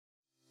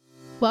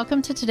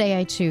Welcome to Today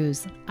I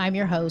Choose. I'm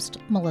your host,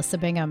 Melissa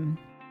Bingham.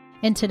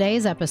 In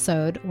today's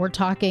episode, we're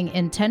talking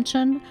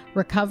intention,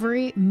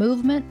 recovery,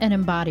 movement, and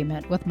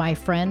embodiment with my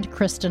friend,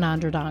 Kristen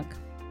Onderdonk.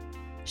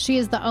 She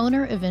is the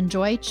owner of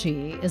Enjoy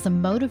Chi, is a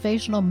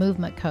motivational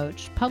movement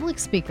coach, public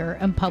speaker,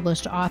 and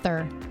published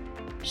author.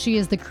 She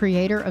is the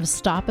creator of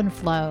Stop and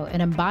Flow,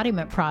 an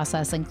embodiment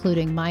process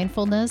including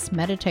mindfulness,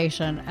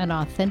 meditation, and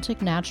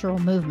authentic natural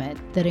movement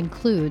that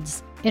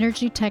includes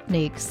energy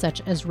techniques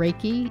such as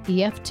Reiki,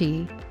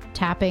 EFT,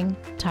 tapping,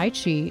 Tai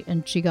Chi,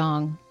 and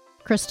Qigong.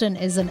 Kristen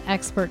is an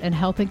expert in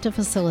helping to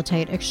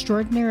facilitate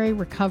extraordinary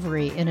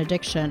recovery in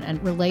addiction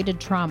and related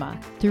trauma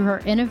through her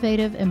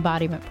innovative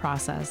embodiment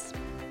process.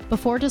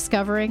 Before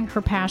discovering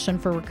her passion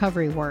for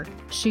recovery work,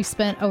 she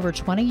spent over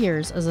 20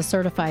 years as a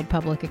certified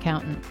public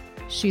accountant.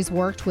 She's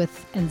worked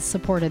with and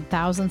supported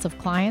thousands of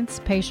clients,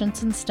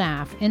 patients, and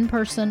staff in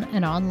person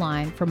and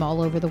online from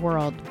all over the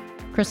world.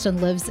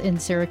 Kristen lives in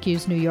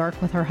Syracuse, New York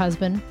with her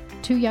husband,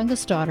 2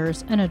 youngest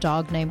daughters, and a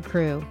dog named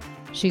Crew.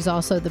 She's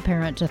also the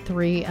parent to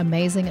 3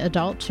 amazing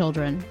adult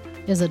children,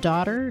 is a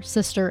daughter,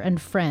 sister,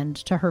 and friend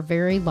to her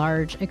very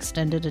large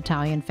extended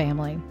Italian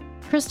family.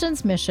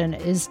 Kristen's mission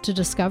is to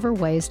discover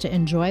ways to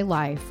enjoy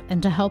life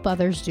and to help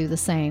others do the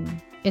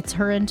same. It's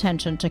her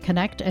intention to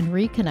connect and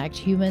reconnect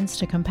humans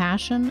to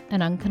compassion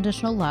and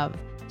unconditional love,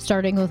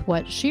 starting with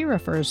what she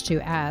refers to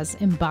as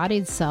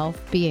embodied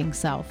self being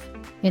self.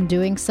 In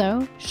doing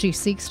so, she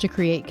seeks to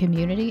create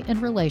community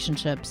and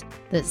relationships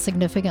that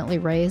significantly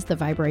raise the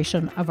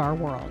vibration of our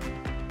world.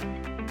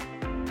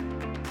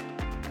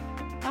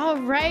 All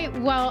right.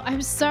 Well,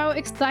 I'm so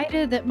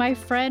excited that my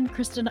friend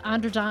Kristen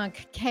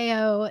Onderdonk,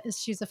 KO, as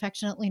she's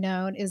affectionately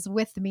known, is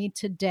with me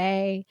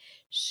today.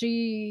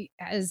 She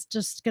is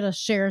just going to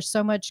share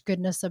so much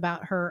goodness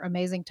about her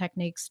amazing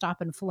techniques,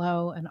 Stop and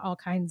Flow, and all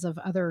kinds of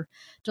other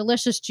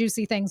delicious,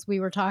 juicy things. We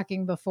were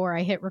talking before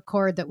I hit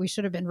record that we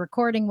should have been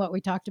recording what we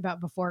talked about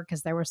before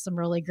because there was some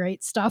really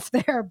great stuff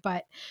there,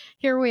 but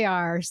here we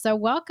are. So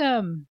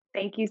welcome.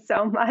 Thank you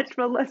so much,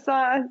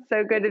 Melissa.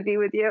 So good to be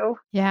with you.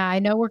 Yeah, I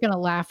know we're going to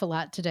laugh a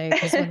lot today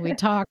because when we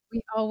talk, we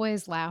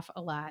always laugh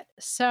a lot.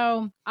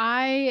 So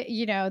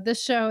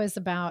this show is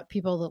about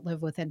people that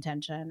live with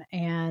intention.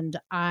 And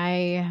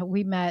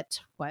we met,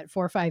 4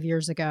 or 5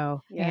 years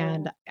ago. Yeah.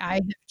 And I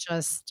have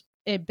just,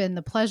 it's been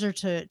the pleasure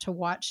to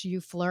watch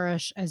you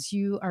flourish as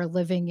you are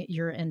living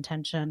your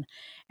intention.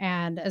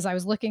 And as I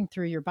was looking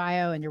through your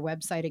bio and your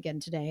website again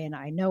today, and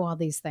I know all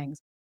these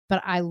things,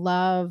 but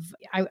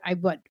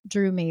what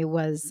drew me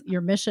was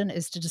your mission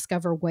is to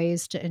discover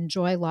ways to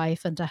enjoy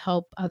life and to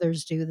help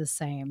others do the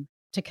same,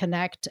 to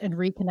connect and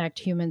reconnect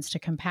humans to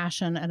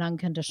compassion and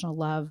unconditional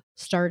love,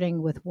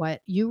 starting with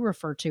what you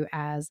refer to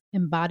as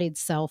embodied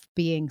self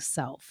being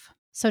self.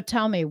 So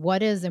tell me,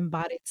 what is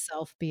embodied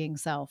self being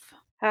self?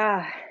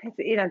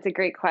 It's a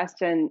great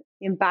question.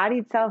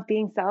 Embodied self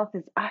being self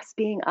is us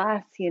being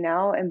us,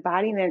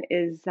 embodiment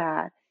is,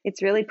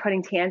 it's really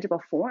putting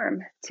tangible form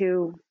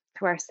to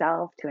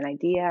ourselves, to an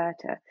idea,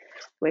 to the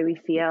way we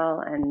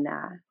feel, and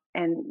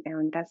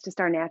that's just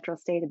our natural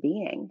state of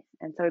being.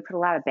 And so we put a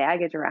lot of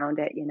baggage around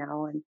it,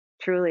 and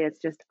truly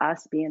it's just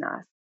us,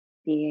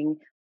 being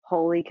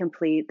wholly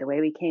complete the way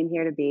we came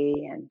here to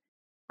be. And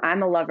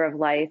I'm a lover of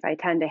life. I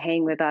tend to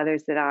hang with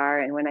others that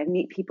are, and when I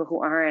meet people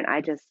who aren't,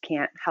 I just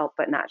can't help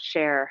but not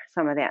share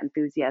some of that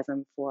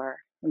enthusiasm for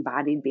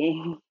embodied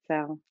being.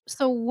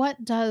 So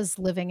what does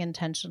living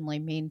intentionally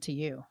mean to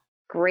you?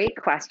 Great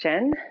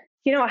question.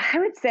 I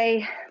would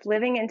say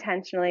living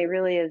intentionally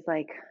really is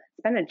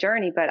it's been a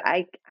journey, but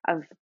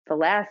of the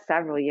last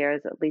several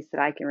years, at least that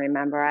I can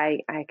remember, I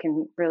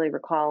can really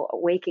recall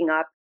waking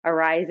up,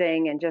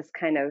 arising, and just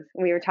kind of,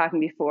 we were talking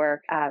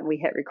before we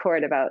hit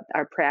record about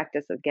our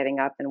practice of getting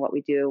up and what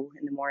we do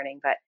in the morning.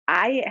 But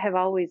I have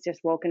always just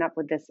woken up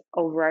with this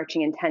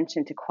overarching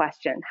intention to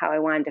question how I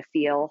wanted to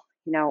feel,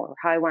 or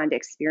how I wanted to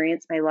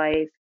experience my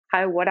life,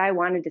 what I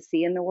wanted to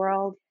see in the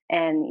world.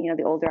 And,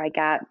 the older I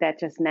got, that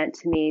just meant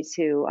to me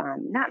to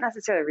not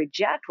necessarily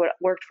reject what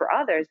worked for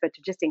others, but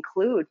to just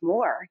include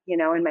more, in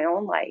my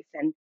own life.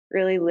 And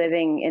really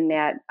living in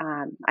that,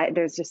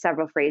 there's just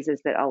several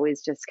phrases that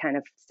always just kind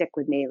of stick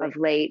with me of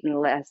late, in the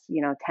last,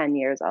 10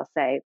 years, I'll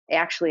say,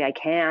 actually, I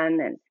can.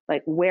 And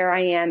where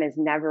I am is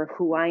never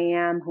who I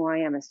am. Who I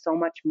am is so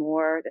much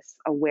more. This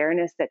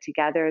awareness that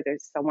together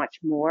there's so much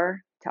more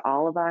to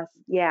all of us.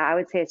 Yeah, I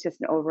would say it's just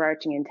an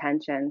overarching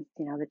intention,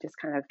 that just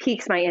kind of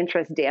piques my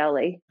interest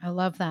daily. I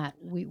love that.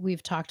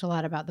 We've talked a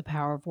lot about the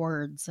power of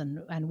words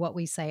and what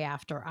we say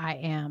after I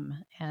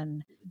am,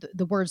 and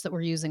the words that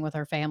we're using with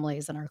our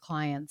families and our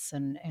clients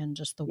and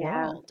just the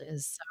world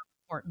is so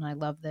important. I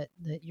love that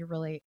you're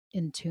really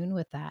in tune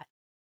with that.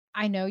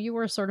 I know you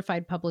were a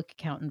certified public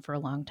accountant for a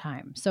long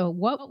time. So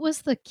what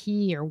was the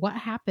key, or what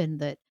happened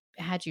that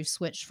had you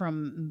switch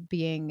from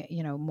being,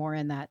 more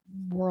in that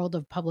world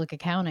of public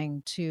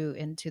accounting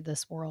into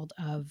this world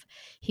of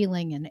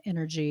healing and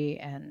energy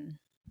and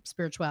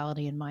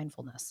spirituality and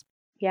mindfulness?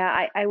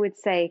 Yeah, I would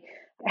say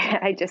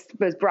I just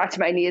was brought to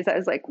my knees. I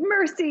was like,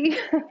 mercy,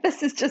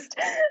 this is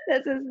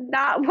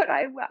not what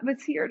I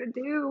was here to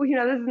do.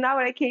 This is not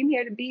what I came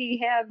here to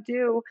be, have,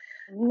 do.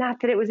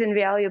 Not that it was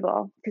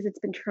invaluable, because it's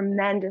been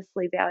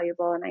tremendously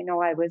valuable. And I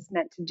know I was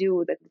meant to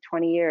do the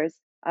 20 years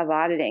of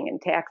auditing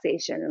and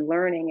taxation and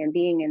learning and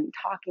being and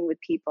talking with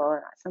people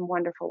and some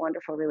wonderful,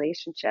 wonderful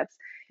relationships.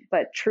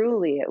 But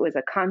truly, it was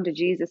a come to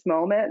Jesus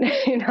moment.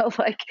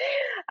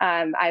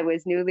 I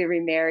was newly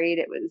remarried.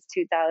 It was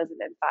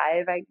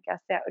 2005, I guess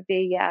that would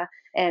be. Yeah.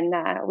 And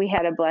we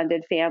had a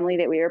blended family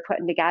that we were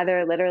putting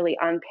together, literally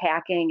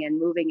unpacking and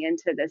moving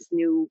into this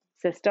new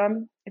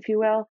system, if you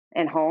will,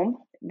 and home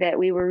that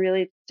we were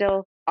really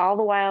still all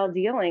the while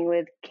dealing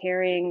with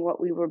carrying what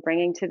we were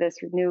bringing to this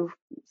new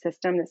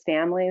system, this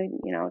family,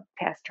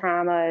 past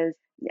traumas,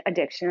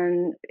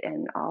 addiction,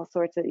 and all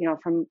sorts of,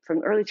 from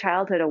early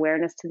childhood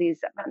awareness to these,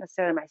 not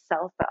necessarily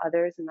myself, but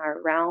others in our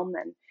realm,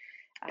 and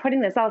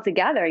putting this all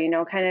together,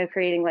 kind of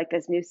creating like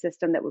this new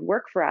system that would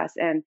work for us,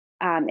 and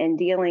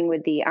dealing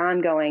with the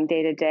ongoing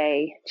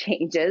day-to-day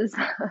changes,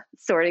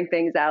 sorting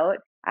things out.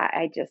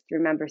 I just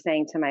remember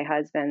saying to my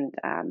husband,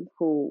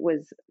 who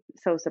was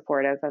so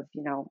supportive of,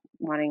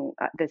 wanting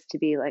this to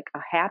be like a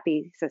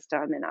happy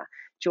system and a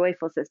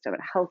joyful system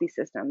and a healthy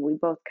system. We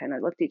both kind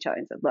of looked at each other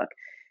and said, look,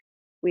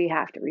 we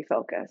have to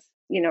refocus,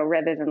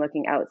 rather than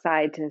looking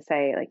outside to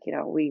say, like,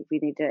 we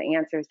need the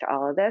answers to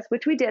all of this,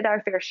 which we did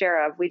our fair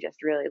share of. We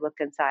just really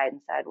looked inside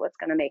and said, what's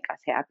going to make us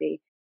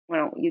happy? Why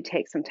don't you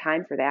take some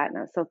time for that? And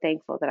I was so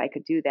thankful that I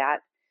could do that.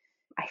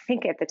 I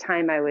think at the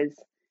time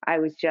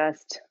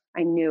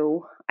I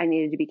knew I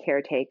needed to be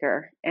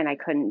caretaker, and I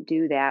couldn't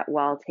do that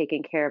while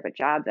taking care of a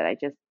job that I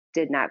just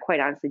quite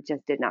honestly,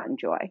 just did not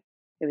enjoy.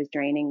 It was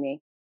draining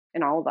me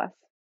and all of us.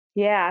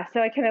 Yeah.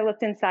 So I kind of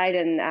looked inside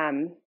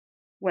and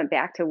went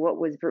back to what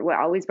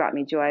always brought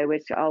me joy,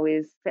 which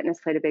always fitness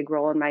played a big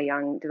role in my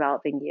young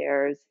developing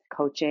years,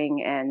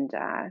 coaching and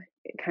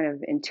kind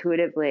of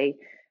intuitively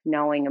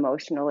knowing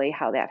emotionally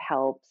how that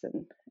helps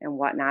and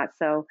whatnot.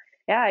 So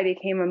yeah, I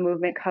became a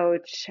movement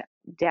coach,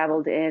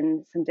 dabbled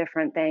in some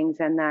different things,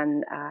 and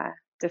then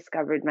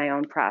discovered my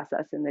own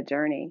process in the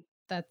journey.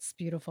 That's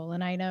beautiful.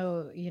 And I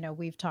know,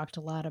 we've talked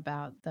a lot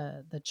about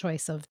the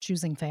choice of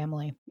choosing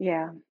family.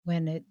 Yeah.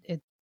 When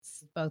it's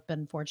both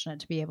been fortunate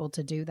to be able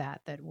to do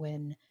that,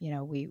 when,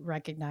 we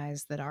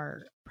recognize that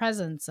our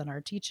presence and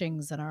our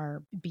teachings and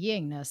our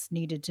beingness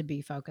needed to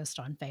be focused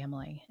on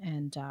family.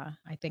 And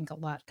I think a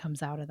lot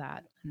comes out of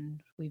that. And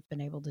we've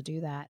been able to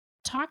do that.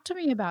 Talk to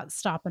me about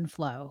Stop and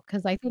Flow,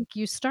 because I think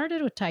you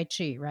started with Tai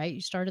Chi, right?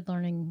 You started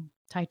learning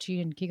Tai Chi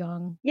and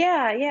Qigong.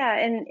 Yeah, yeah.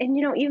 And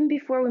even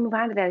before we move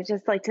on to that, it's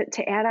just like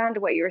to add on to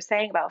what you were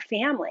saying about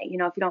family,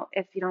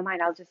 if you don't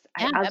mind, I'll just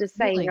say,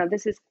 Absolutely.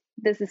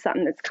 this is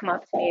something that's come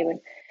up to me with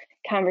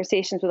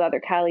conversations with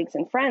other colleagues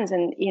and friends.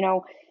 And,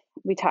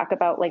 we talk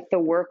about like the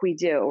work we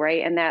do,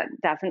 right? And that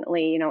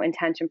definitely,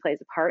 intention plays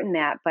a part in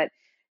that. But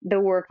the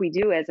work we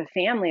do as a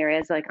family, or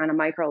as like on a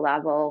micro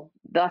level,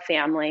 the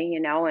family,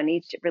 and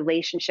each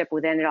relationship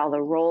within it, all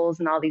the roles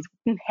and all these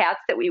hats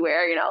that we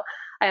wear,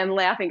 I am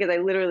laughing because I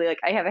literally, like,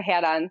 I have a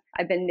hat on.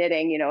 I've been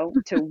knitting,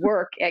 to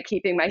work at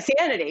keeping my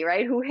sanity,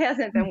 right? Who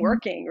hasn't been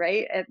working,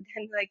 right?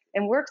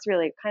 And work's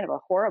really kind of a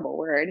horrible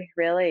word,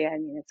 really. I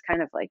mean, it's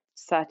kind of like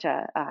such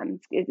a,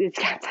 it's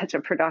got such a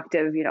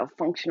productive,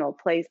 functional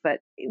place, but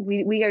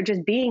we are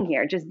just being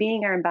here, just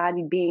being our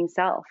embodied being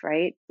self,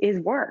 right? Is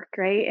work,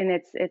 right? And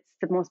it's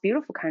the most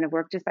beautiful kind of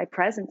work, just by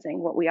presencing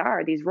what we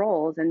are, these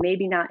roles, and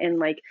maybe not in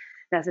like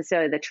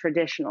necessarily the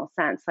traditional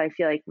sense. So I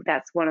feel like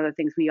that's one of the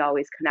things we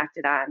always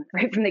connected on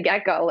right from the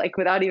get-go, like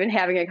without even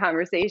having a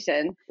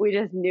conversation. We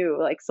just knew,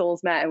 like,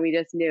 souls met, and we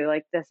just knew,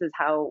 like, this is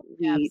how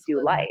we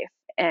do life.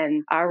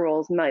 And our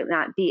roles might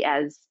not be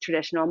as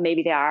traditional.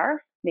 Maybe they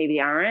are, maybe they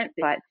aren't,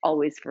 but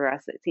always for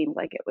us, it seemed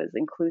like it was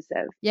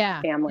inclusive.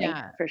 Family,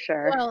 for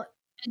sure. Well,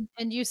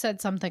 and you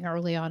said something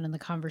early on in the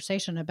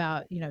conversation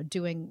about,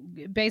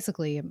 doing,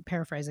 basically, I'm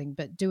paraphrasing,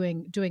 but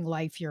doing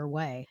life your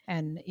way.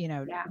 And,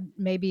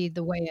 maybe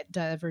the way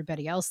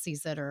everybody else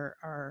sees it,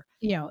 or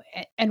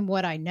and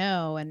what I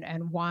know,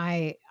 and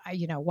why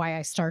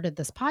I started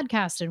this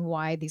podcast, and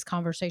why these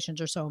conversations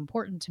are so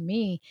important to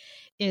me,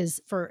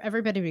 is for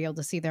everybody to be able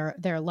to see there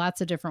are lots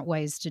of different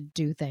ways to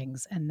do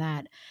things. And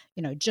that,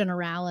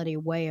 generality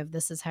way of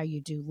this is how you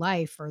do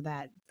life, or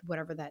that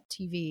whatever that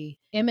TV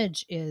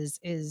image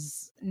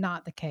is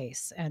not the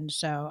case. And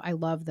so I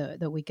love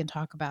that we can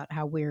talk about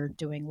how we're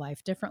doing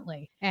life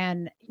differently.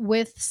 And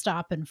with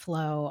Stop and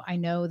Flow, I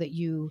know that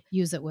you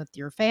use it with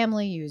your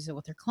family, you use it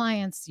with your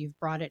clients, you've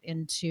brought it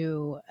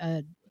into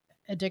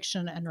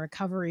addiction and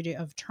recovery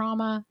of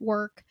trauma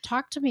work.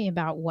 Talk to me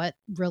about what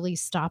really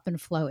Stop and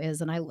Flow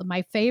is. And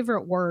my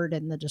favorite word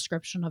in the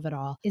description of it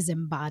all is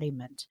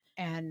embodiment.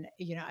 And,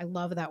 I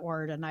love that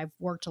word. And I've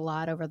worked a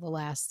lot over the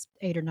last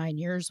 8 or 9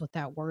 years with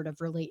that word of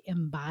really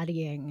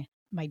embodying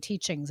my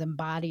teachings,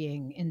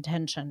 embodying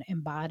intention,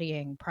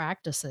 embodying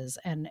practices.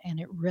 And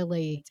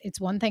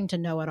it's one thing to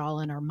know it all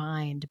in our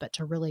mind, but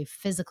to really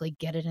physically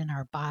get it in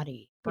our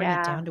body, bring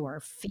it down to our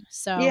feet.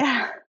 So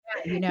yeah.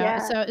 Yeah.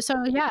 So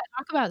yeah,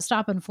 talk about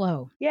stop and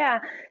flow. Yeah.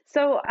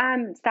 So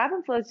stop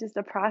and flow is just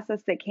a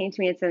process that came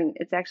to me.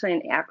 It's actually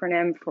an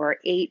acronym for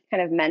 8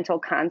 kind of mental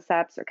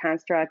concepts or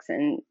constructs,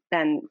 and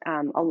then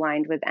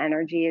aligned with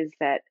energies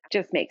that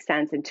just make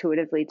sense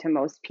intuitively to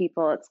most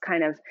people. It's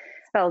kind of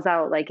spells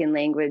out like in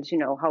language,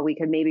 how we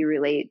could maybe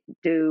relate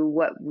to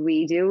what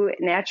we do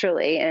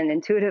naturally and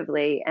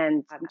intuitively.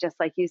 And just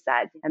like you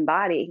said,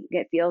 embody.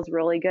 It feels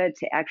really good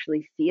to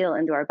actually feel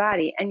into our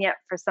body. And yet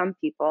for some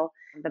people,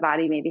 the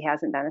body maybe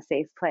hasn't been a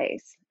safe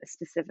place,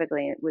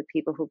 specifically with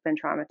people who've been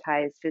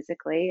traumatized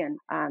physically. And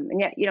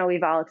yet,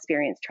 we've all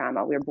experienced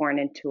trauma. We were born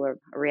into a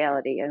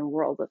reality and a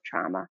world of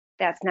trauma.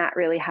 That's not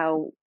really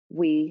how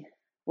we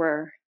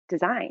were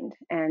designed.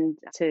 And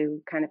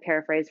to kind of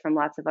paraphrase from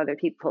lots of other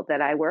people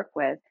that I work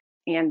with,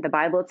 and the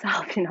Bible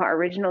itself, our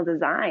original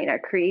design, our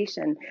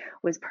creation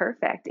was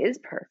perfect, is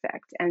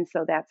perfect. And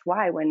so that's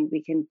why when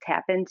we can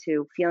tap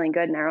into feeling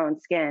good in our own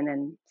skin,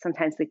 and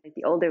sometimes the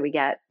older we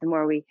get, the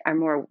more we are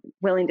more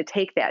willing to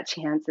take that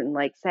chance and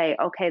like say,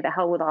 okay, the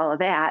hell with all of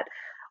that.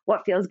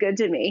 What feels good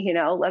to me?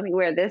 Let me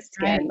wear this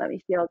Right. skin. Let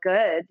me feel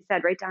good. You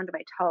said right down to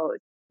my toes.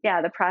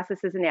 Yeah, the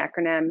process is an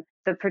acronym.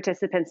 The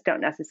participants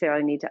don't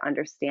necessarily need to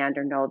understand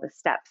or know the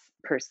steps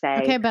per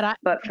se, Okay, but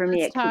for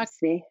me, let's it talk.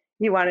 keeps me.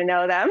 You want to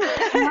know them?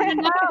 I wanna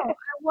know. I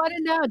wanna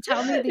know.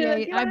 Tell me the You're like,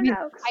 8. you I want to mean,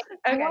 know?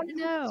 I Okay, wanna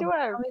know.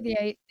 sure. Tell me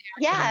the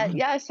Yeah, acronym.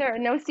 yeah, sure.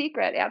 No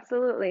secret.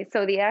 Absolutely.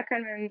 So the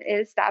acronym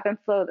is stop and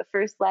flow. The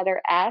first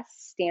letter S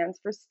stands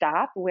for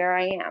stop, where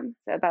I am.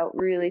 So about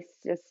really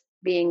just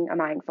being a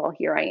mindful,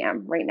 here I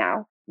am right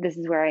now. This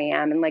is where I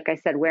am. And like I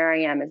said, where I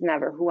am is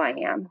never who I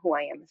am. Who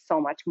I am is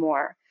so much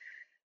more.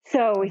 So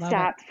I we love it.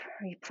 stop,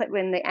 we put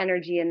when the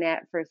energy in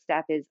that first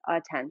step is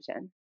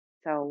attention.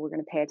 So we're going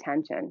to pay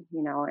attention,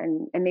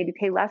 and maybe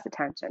pay less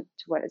attention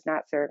to what is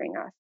not serving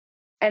us.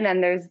 And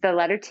then there's the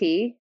letter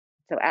T.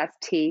 So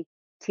ST,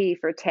 T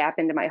for tap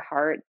into my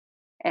heart.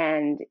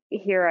 And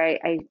here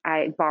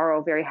I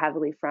borrow very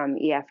heavily from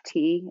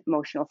EFT,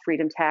 emotional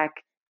freedom tech,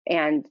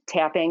 and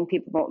tapping.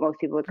 Most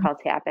people would call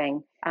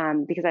tapping,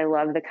 because I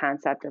love the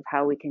concept of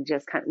how we can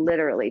just kind of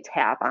literally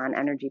tap on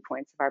energy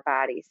points of our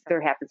bodies. So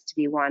there happens to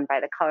be one by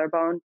the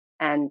collarbone,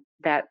 and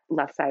that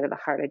left side of the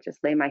heart. I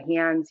just lay my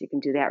hands. You can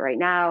do that right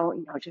now.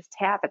 Just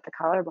tap at the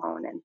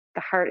collarbone, and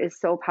the heart is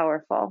so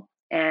powerful.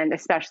 And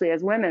especially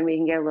as women, we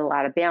can get a little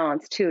out of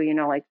balance too.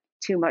 Like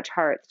too much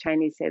heart. The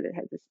Chinese say that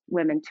has this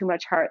women too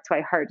much heart. That's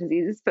why heart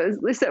disease is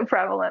supposedly so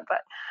prevalent.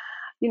 But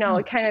Mm.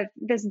 it kind of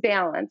this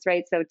balance,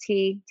 right? So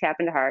T, tap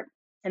into heart,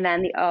 and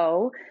then the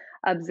O,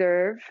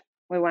 observe.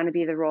 We want to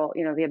be the role,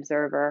 the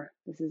observer.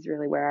 This is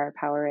really where our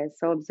power is.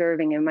 So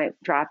observing, it might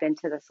drop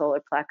into the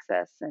solar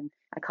plexus, and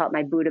I call it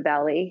my Buddha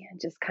belly.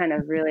 Just kind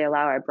of really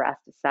allow our breath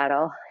to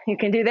settle. You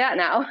can do that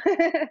now. This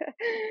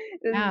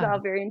is Yeah. all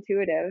very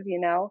intuitive.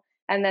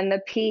 And then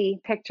the P,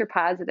 picture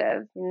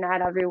positive.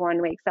 Not everyone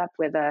wakes up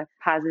with a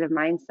positive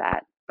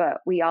mindset,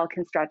 but we all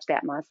can stretch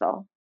that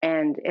muscle.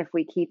 And if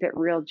we keep it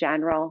real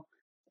general,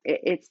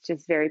 it's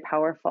just very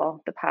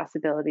powerful. The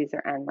possibilities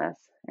are endless,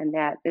 and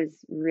that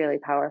is really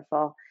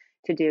powerful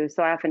to do.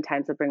 So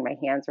oftentimes I'll bring my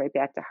hands right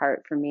back to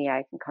heart. For me,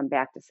 I can come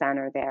back to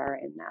center there,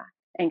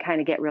 and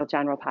kind of get real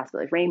general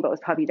possibilities. Rainbows,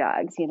 puppy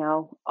dogs,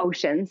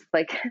 oceans,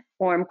 like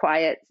warm,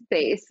 quiet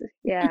space.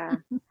 Yeah.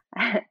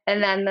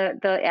 And then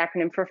the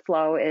acronym for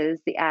flow is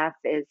the F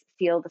is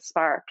feel the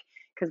spark.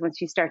 Because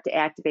once you start to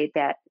activate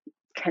that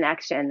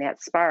connection,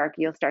 that spark,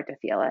 you'll start to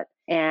feel it.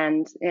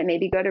 And it may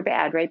be good or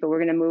bad, right? But we're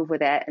going to move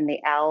with it. And the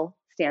L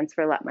stands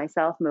for let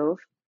myself move.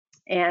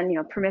 And,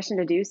 permission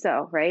to do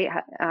so, right?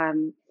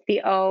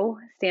 The O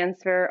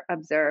stands for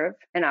observe.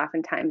 And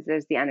oftentimes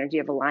there's the energy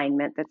of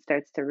alignment that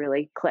starts to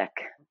really click.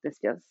 This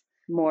feels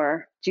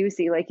more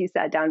juicy, like you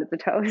said, down to the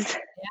toes.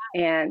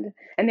 And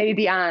maybe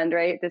beyond,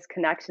 right? This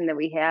connection that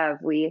we have,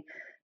 we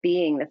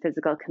being the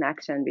physical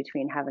connection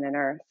between heaven and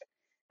earth.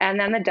 And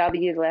then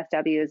the last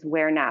W is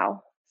where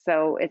now.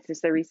 So it's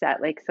just a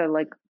reset. Like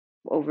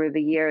over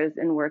the years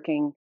in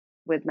working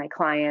with my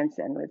clients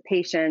and with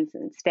patients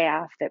and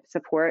staff that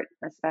support,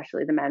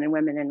 especially the men and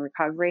women in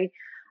recovery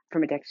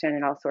from addiction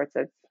and all sorts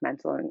of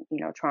mental and,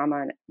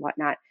 trauma and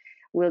whatnot,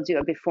 we'll do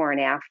a before and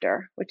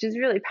after, which is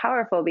really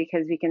powerful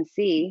because we can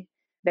see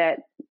that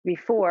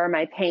before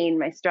my pain,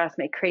 my stress,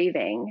 my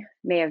craving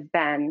may have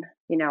been,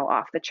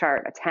 off the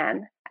chart, a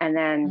 10. And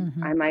then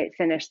Mhm. I might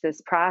finish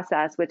this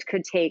process, which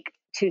could take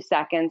 2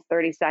 seconds,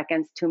 30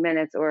 seconds, 2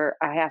 minutes, or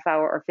a half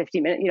hour or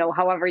 50 minutes,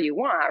 however you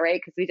want, right?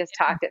 Because we just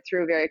talked it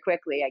through very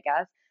quickly, I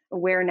guess.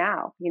 Where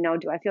now?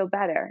 Do I feel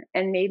better?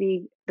 And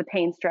maybe the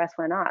pain stress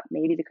went up,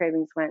 maybe the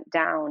cravings went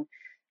down,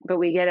 but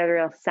we get a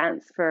real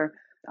sense for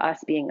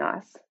us being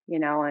us,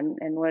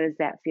 and what does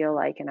that feel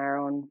like in our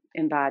own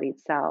embodied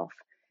self,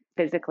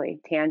 physically,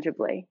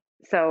 tangibly.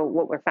 So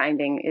what we're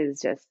finding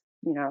is just,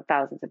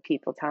 thousands of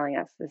people telling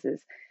us this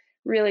is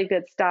really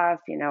good stuff,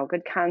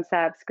 good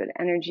concepts, good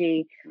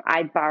energy.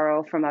 I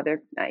borrow from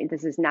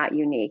this is not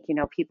unique.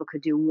 People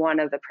could do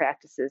one of the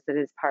practices that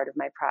is part of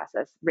my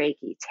process: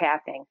 Reiki,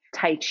 tapping,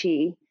 Tai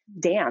Chi,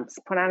 dance,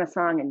 put on a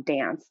song and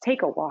dance,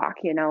 take a walk.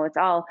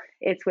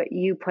 It's what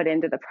you put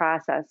into the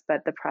process,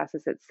 but the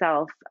process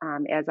itself,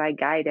 as I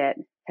guide it,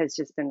 has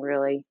just been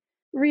really,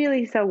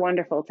 really so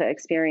wonderful to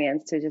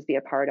experience, to just be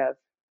a part of.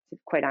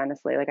 Quite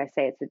honestly, like I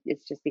say,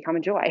 it's just become a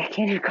joy. I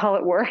can't even call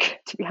it work,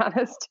 to be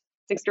honest.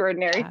 It's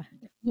extraordinary. Yeah.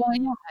 Well,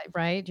 yeah,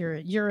 right.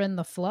 You're in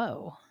the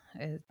flow.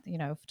 To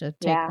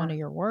take one Yeah. of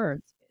your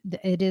words,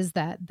 it is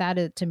that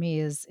it to me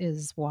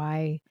is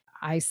why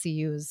I see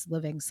you as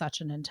living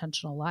such an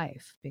intentional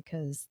life,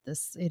 because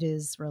it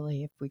is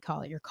really, if we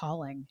call it your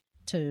calling,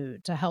 to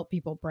help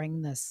people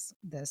bring this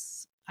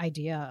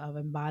idea of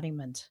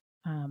embodiment,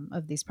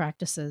 of these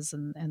practices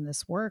and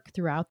this work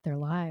throughout their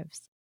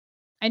lives.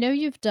 I know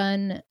you've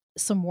done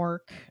some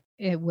work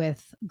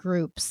with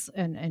groups,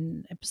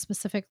 and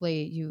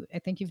specifically I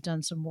think you've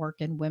done some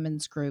work in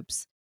women's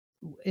groups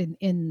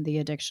in the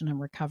addiction and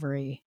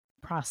recovery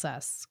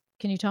process.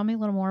 Can you tell me a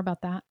little more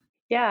about that?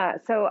 Yeah,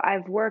 so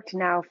I've worked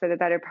now for the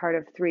better part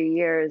of 3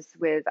 years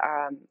with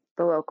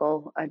the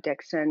local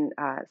addiction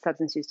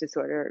substance use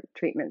disorder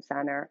treatment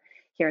center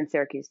here in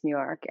Syracuse, New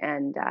York,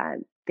 and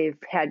they've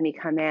had me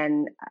come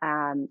in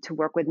to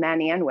work with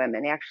men and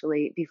women.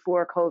 Actually,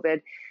 before COVID,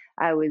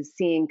 I was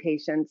seeing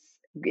patients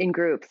in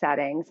group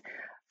settings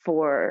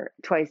for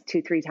twice,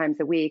 two, three times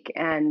a week,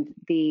 and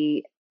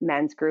the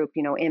men's group,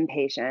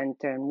 inpatient,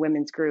 and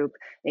women's group,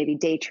 maybe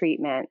day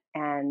treatment,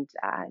 and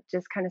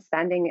just kind of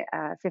spending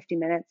 50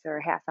 minutes or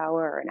a half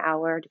hour or an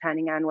hour,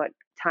 depending on what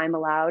time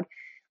allowed,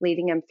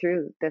 leading them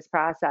through this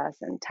process,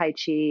 and Tai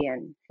Chi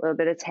and a little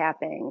bit of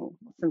tapping,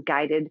 some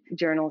guided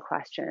journal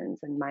questions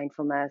and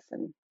mindfulness,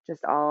 and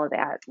just all of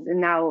that.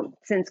 And now,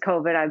 since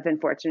COVID, I've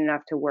been fortunate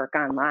enough to work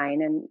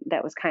online. And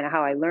that was kind of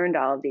how I learned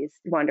all of these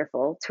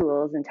wonderful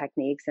tools and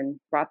techniques and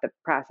brought the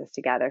process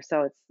together.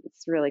 So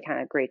it's really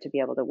kind of great to be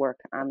able to work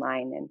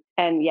online.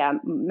 And yeah,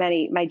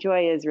 my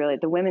joy is really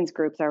the women's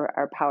groups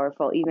are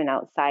powerful, even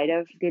outside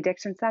of the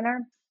addiction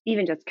center,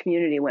 even just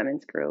community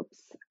women's groups,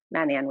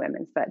 men and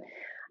women's. But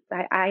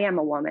I am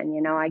a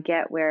woman, I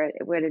get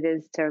what it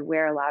is to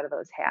wear a lot of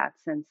those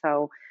hats. And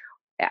so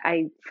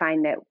I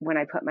find that when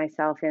I put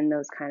myself in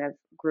those kind of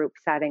group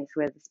settings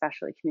with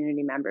especially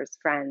community members,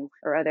 friends,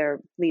 or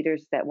other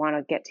leaders that want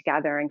to get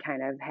together and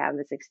kind of have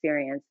this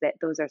experience, that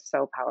those are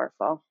so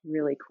powerful,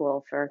 really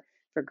cool for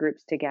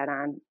groups to get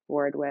on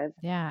board with.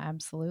 Yeah,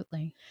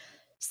 absolutely.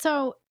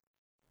 So,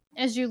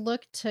 as you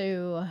look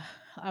to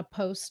a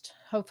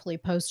hopefully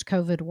post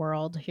COVID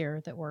world here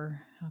that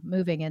we're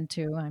moving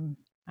into,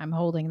 I'm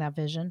holding that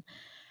vision.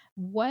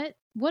 What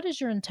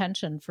is your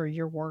intention for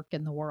your work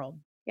in the world?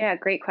 Yeah,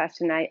 great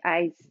question.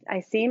 I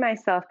see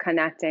myself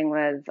connecting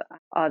with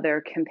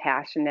other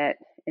compassionate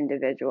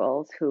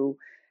individuals who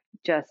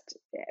just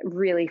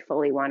really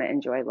fully want to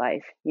enjoy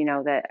life,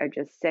 that are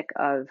just sick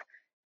of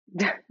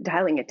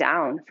dialing it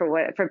down,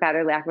 for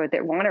better lack of it,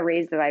 that want to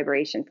raise the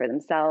vibration for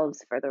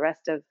themselves, for the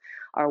rest of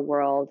our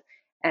world,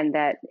 and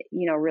that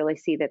really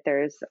see that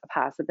there's a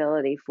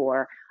possibility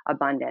for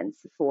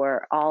abundance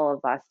for all of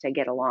us to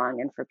get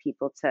along, and for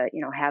people to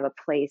have a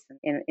place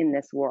in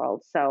this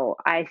world. So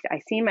I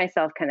see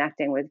myself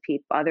connecting with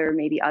people,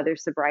 other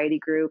sobriety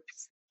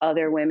groups,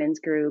 other women's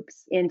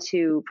groups,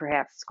 into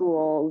perhaps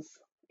schools,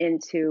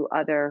 into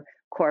other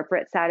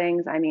corporate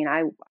settings. I mean,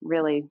 I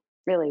really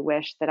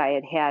wish that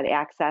I had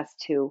access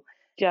to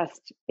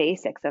just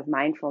basics of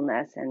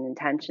mindfulness and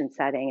intention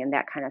setting and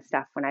that kind of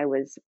stuff when I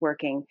was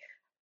working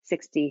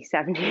 60,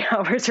 70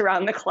 hours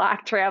around the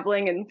clock,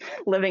 traveling and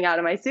living out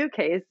of my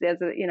suitcase as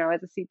a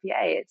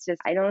CPA. It's just,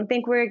 I don't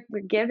think we're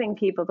giving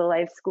people the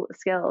life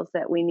skills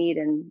that we need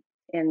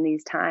in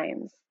these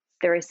times.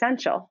 They're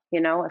essential.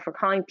 If we're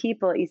calling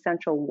people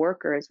essential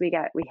workers, we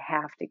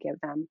have to give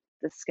them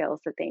the skills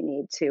that they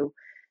need to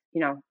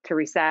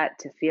reset,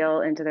 to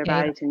feel into their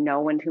Yeah, body, to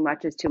know when too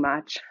much is too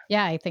much.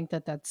 yeah, I think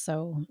that's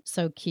so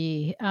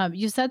key.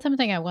 You said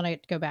something I want to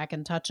go back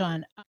and touch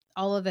on.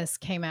 All of this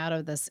came out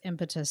of this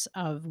impetus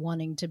of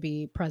wanting to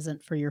be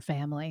present for your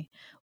family,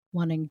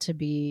 wanting to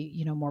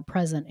be, more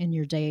present in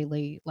your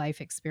daily life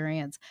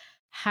experience.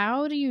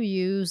 How do you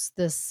use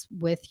this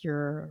with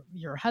your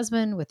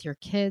husband, with your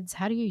kids?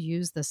 How do you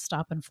use this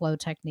stop and flow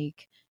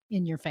technique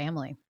in your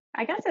family?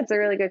 I guess that's a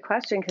really good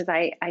question, because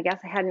I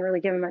guess I hadn't really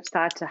given much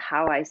thought to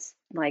how I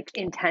like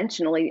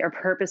intentionally or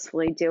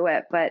purposefully do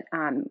it. But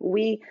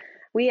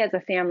we as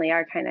a family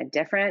are kind of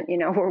different.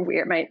 We're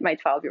weird. My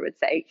 12-year would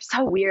say,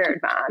 "You're so weird,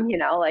 mom."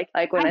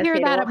 Like when I I hear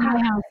say to that her, at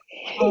my house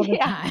all the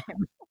yeah,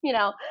 time. you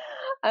know,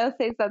 I'll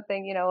say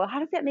something, "Well, how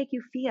does that make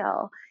you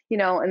feel?"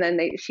 And then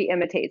she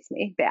imitates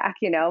me back,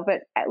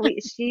 but at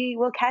least she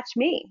will catch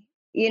me.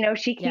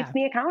 She keeps Yeah.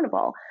 me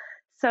accountable.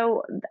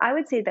 So I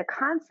would say the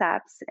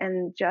concepts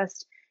and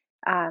just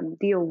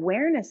the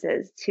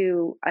awarenesses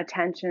to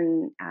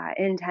attention,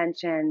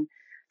 intention,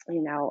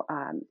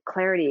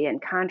 clarity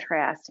and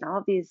contrast, and all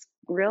of these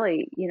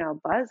really,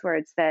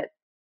 buzzwords that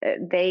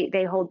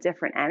they hold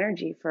different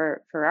energy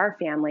for our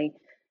family.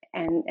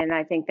 And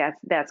I think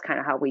that's kind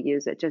of how we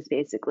use it, just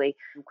basically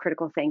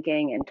critical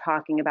thinking and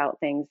talking about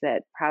things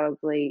that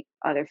probably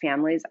other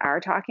families are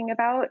talking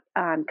about,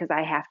 because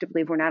I have to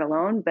believe we're not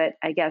alone. But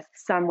I guess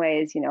some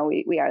ways,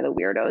 we are the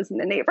weirdos in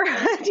the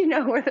neighborhood.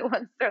 We're the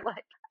ones that are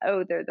like,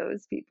 oh, they're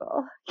those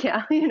people.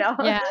 Yeah.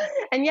 Yeah.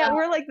 And Yeah. yet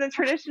we're like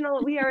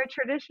we are a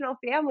traditional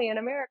family in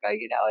America.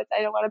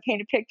 I don't want to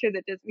paint a picture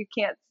that just, you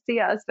can't see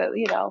us, but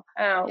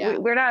Yeah.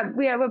 we're not,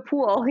 we have a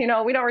pool, we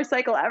don't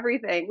recycle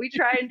everything. We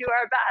try and do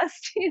our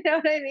best. You know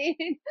what I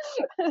mean?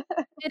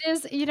 It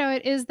is,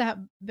 it is that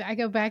I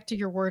go back to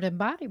your word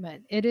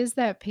embodiment. It is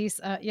that piece,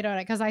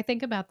 because I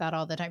think about that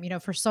all the time.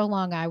 For so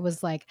long I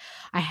was like,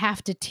 I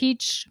have to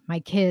teach my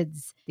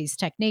kids these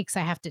techniques.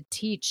 I have to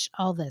teach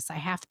all this.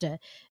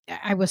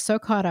 I was so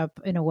caught up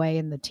in a way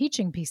in the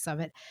teaching piece of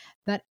it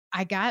that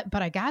I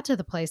got to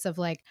the place of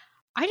like,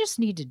 I just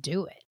need to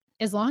do it.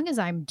 As long as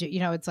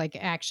it's like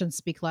actions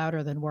speak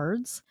louder than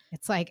words.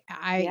 It's like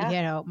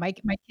Yeah. my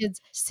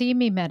kids see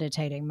me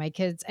meditating. My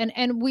kids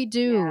and we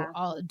do Yeah.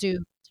 all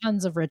do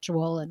tons of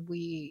ritual, and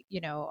we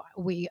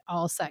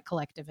all set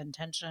collective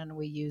intention.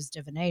 We use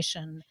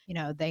divination.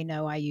 They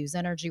know I use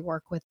energy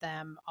work with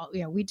them.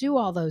 We do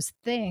all those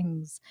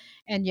things.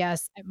 And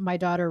yes, my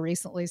daughter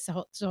recently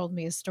told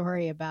me a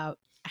story about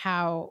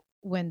how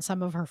when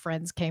some of her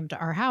friends came to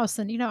our house,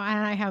 and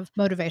I have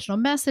motivational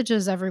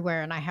messages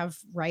everywhere, and I have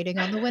writing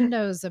on the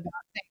windows about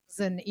things,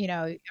 and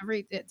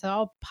it's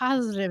all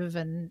positive,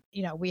 and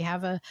we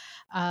have a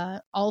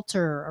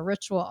altar, a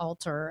ritual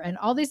altar, and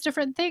all these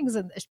different things,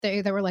 and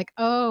they were like,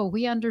 oh,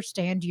 we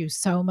understand you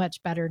so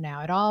much better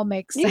now, it all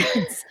makes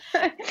sense.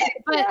 but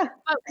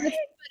Yeah.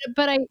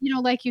 but I,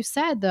 like you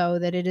said though,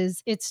 that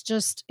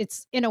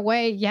it's in a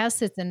way,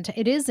 yes,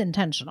 it is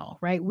intentional,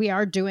 right? We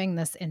are doing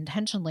this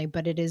intentionally,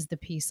 but it is the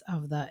piece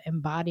of the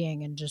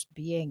embodying and just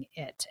being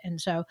it. And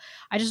so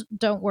I just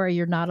don't worry,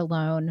 you're not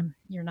alone.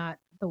 You're not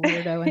the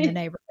weirdo in the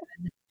neighborhood.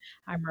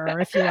 Or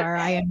if you are,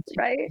 I am too.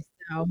 Right.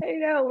 So I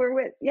know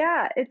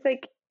yeah, it's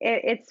like,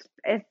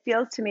 it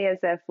feels to me as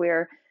if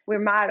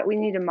we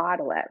need to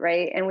model it,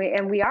 right? And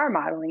we are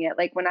modeling it.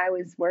 Like when I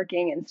was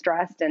working and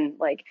stressed and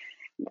like,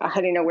 I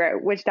didn't know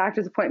which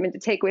doctor's appointment to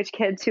take which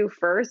kid to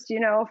first,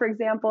 for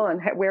example,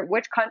 and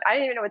which country. I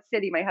didn't even know what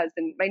city my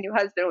new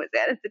husband was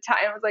at the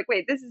time. I was like,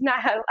 wait, this is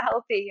not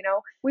healthy.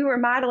 We were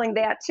modeling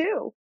that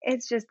too.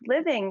 It's just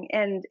living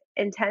and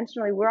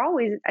intentionally.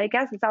 I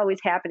guess it's always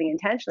happening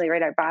intentionally,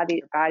 right? Our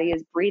body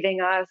is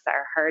breathing us,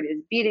 our heart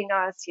is beating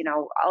us,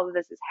 all of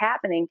this is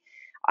happening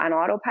on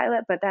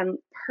autopilot, but then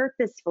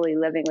purposefully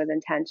living with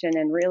intention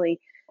and really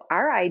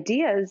our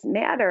ideas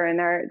matter, and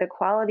the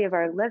quality of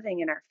our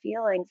living and our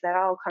feelings, that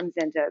all comes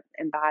into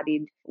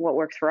embodied what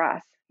works for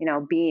us,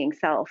 being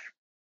self,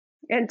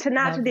 and not to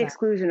love the that.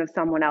 exclusion of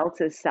someone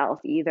else's self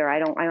either. I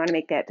want to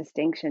make that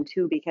distinction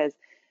too, because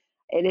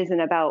it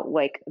isn't about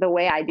like the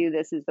way I do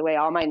this is the way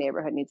all my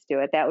neighborhood needs to do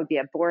it. That would be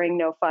a boring,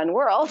 no fun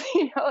world.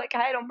 Like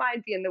I don't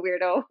mind being the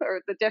weirdo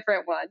or the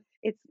different one.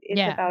 It's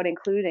Yeah. about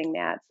including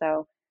that.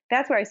 So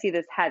that's where I see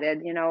this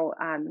headed.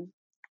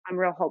 I'm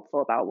real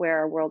hopeful about where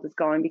our world is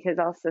going, because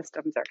all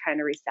systems are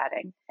kind of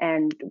resetting,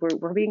 and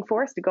we're being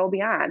forced to go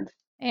beyond.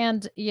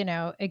 And,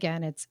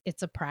 again,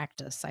 it's a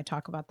practice. I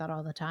talk about that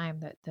all the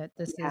time, that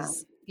this Yeah.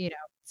 is,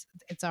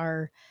 it's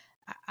our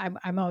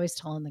I'm always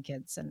telling the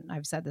kids, and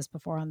I've said this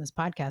before on this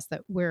podcast,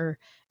 that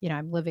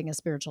I'm living a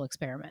spiritual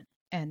experiment,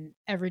 and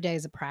every day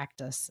is a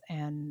practice.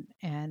 And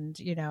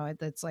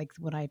it's like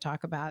when I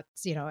talk about,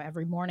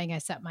 every morning I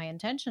set my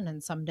intention,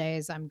 and some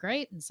days I'm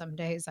great, and some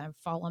days I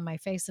fall on my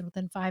face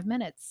within 5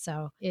 minutes.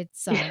 So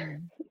it's, but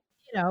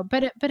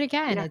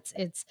again,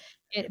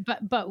 Yeah.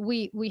 but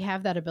we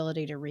have that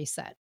ability to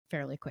reset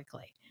fairly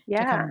quickly, to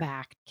come Yeah.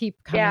 back, keep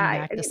Yeah.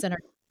 coming back, the center,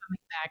 coming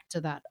back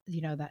to that,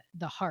 that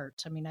the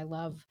heart. I mean, I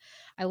love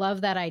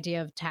that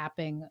idea of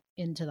tapping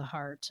into the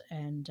heart.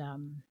 And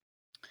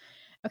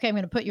okay, I'm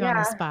going to put you on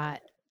the Yeah.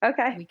 spot.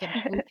 Okay. We can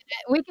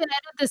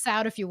edit this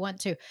out if you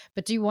want to,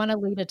 but do you want to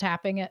lead a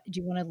tapping?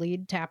 Do you want to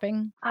lead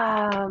tapping?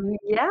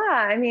 Yeah,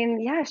 I mean,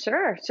 yeah,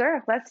 sure,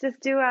 sure. Let's just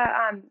do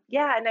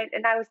yeah.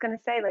 And I was going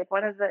to say, like,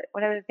 one of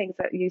the things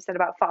that you said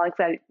about falling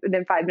flat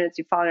within 5 minutes,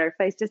 you fall in our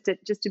face, just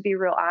to be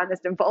real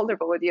honest and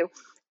vulnerable with you.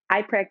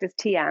 I practice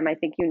TM. I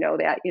think you know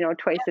that,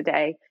 twice a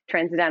day,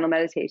 transcendental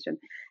meditation.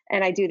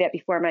 And I do that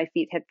before my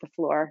feet hit the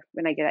floor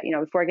when I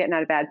before getting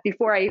out of bed,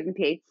 before I even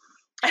pee.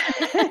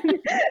 I pee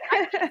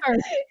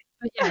first,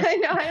 but yes. I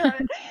know.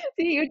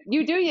 See,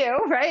 you do you,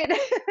 right?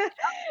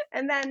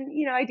 And then,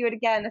 I do it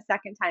again a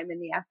second time in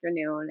the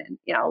afternoon, and,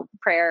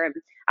 prayer, and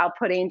I'll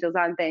put angels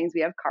on things.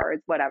 We have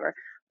cards, whatever.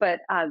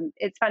 But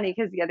it's funny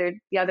because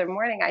the other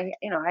morning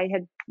I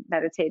had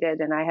meditated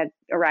and I had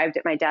arrived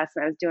at my desk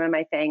and I was doing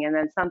my thing, and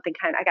then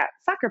I got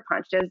sucker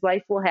punched, as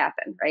life will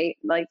happen, right?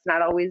 Like it's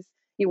not always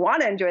you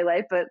want to enjoy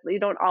life, but you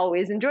don't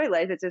always enjoy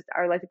life. It's just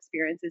our life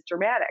experience is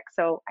dramatic.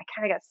 So I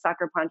kind of got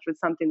sucker punched with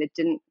something that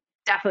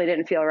definitely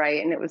didn't feel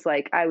right, and it was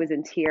like I was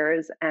in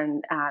tears.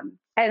 And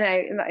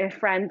my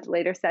friend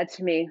later said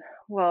to me,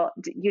 "Well,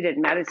 you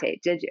didn't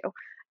meditate, did you?"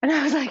 And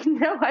I was like,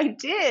 no, I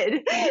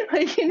did.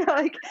 Like,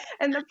 like,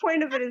 and the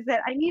point of it is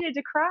that I needed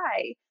to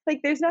cry. Like,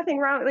 there's nothing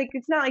wrong. Like,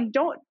 it's not like,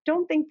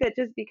 don't think that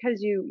just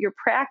because your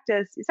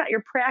practice, it's not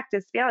your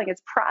practice failing,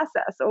 it's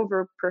process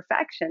over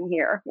perfection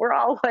here. We're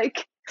all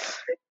like,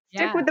 stick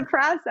Yeah. with the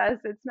process.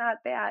 It's not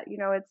that,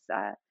 it's,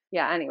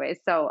 yeah, anyway.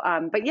 So,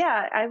 but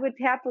yeah, I would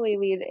happily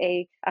lead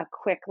a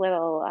quick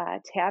little,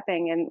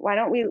 tapping. And why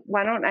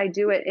don't I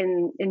do it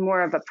in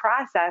more of a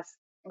process?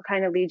 Will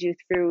kind of lead you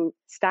through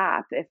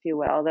STOP, if you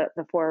will,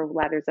 the four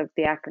letters of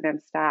the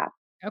acronym STOP.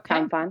 Okay.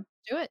 Sound fun?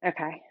 Do it.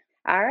 Okay.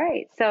 All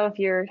right. So if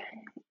you're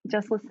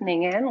just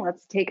listening in,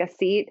 let's take a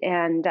seat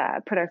and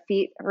put our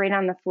feet right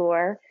on the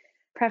floor,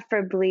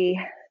 preferably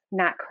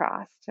not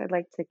crossed. I'd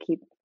like to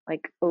keep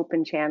like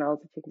open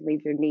channels if you can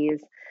leave your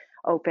knees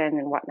open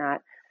and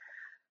whatnot.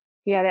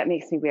 Yeah, that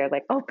makes me weird.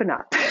 Like, open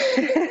up.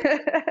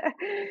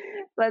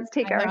 Let's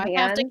take I know our I have to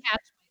hands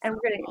catch and myself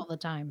we're going all the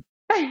time.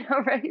 to, I know,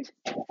 right?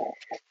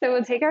 So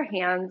we'll take our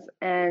hands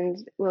and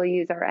we'll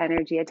use our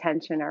energy,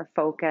 attention, our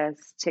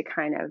focus to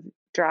kind of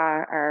draw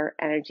our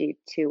energy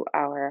to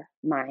our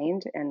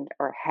mind and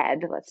our head,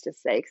 let's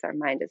just say, because our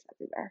mind is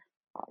everywhere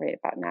right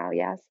about now.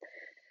 Yes.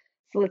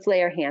 So let's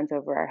lay our hands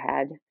over our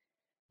head.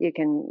 You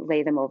can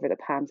lay them over the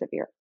palms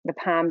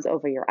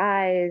over your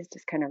eyes,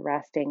 just kind of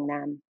resting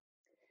them.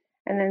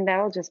 And then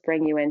that'll just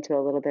bring you into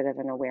a little bit of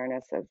an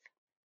awareness of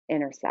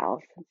inner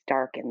self. It's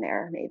dark in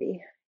there,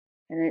 maybe.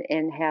 And then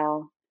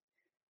inhale,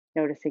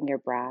 noticing your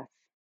breath.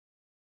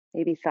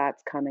 Maybe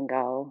thoughts come and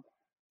go.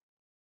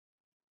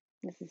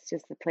 This is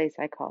just the place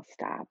I call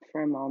stop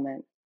for a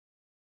moment.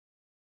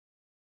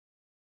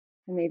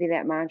 And maybe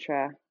that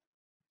mantra,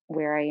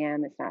 where I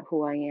am is not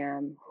who I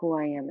am. Who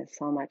I am is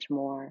so much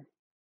more.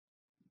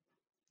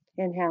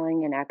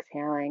 Inhaling and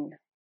exhaling.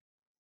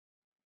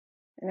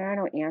 And there are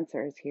no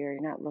answers here.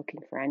 You're not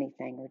looking for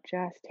anything. We're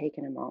just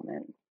taking a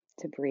moment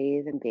to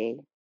breathe and be.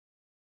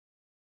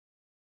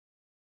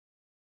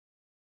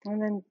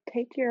 And then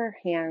take your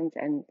hands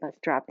and let's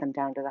drop them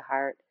down to the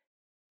heart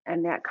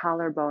and that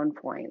collarbone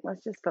point.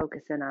 Let's just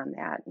focus in on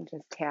that and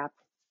just tap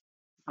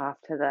off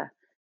to the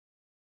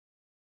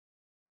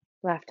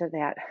left of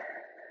that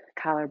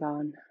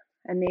collarbone.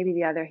 And maybe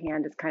the other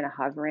hand is kind of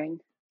hovering,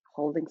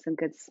 holding some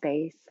good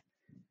space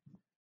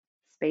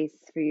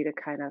for you to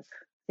kind of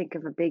think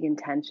of a big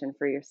intention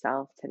for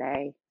yourself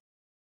today,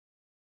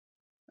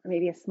 or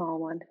maybe a small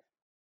one,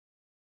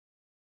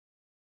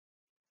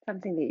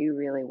 something that you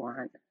really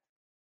want.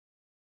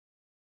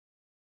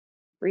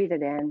 Breathe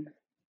it in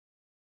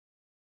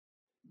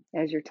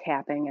as you're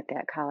tapping at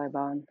that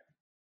collarbone.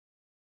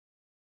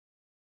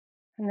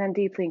 And then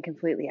deeply and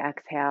completely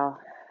exhale.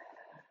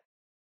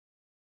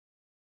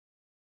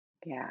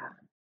 Yeah.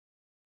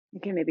 You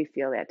can maybe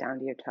feel that down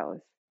to your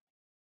toes.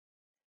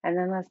 And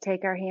then let's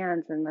take our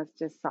hands and let's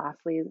just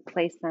softly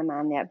place them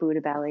on that Buddha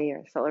belly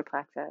or solar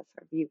plexus,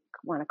 or if you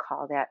want to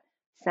call that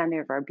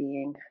center of our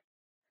being.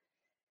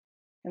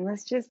 And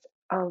let's just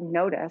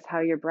notice how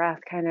your breath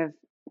kind of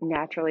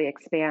naturally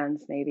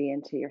expands maybe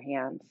into your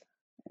hands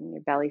and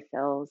your belly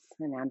fills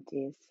and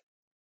empties.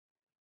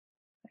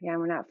 Again,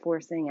 we're not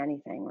forcing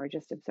anything, we're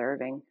just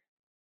observing.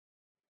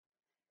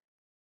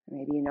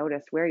 Maybe you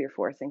notice where you're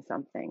forcing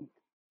something.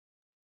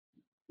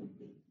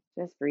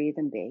 Just breathe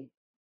and be.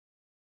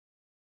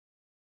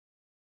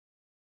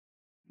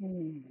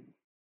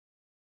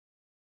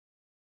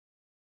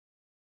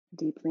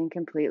 Deeply and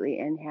completely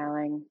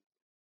inhaling.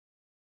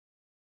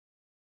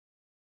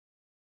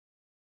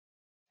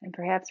 And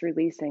perhaps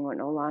releasing what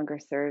no longer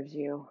serves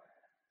you.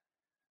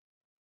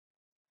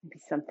 Maybe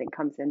something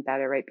comes in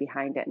better right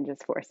behind it and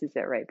just forces it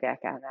right back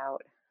on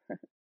out.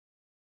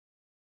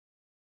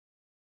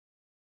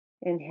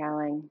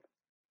 Inhaling,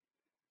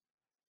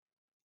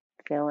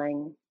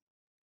 filling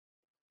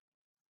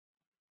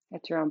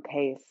at your own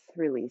pace,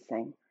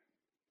 releasing.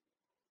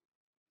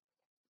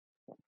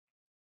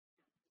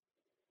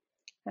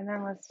 And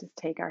then let's just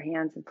take our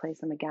hands and place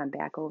them again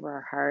back over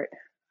our heart.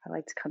 I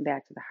like to come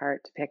back to the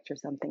heart to picture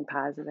something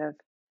positive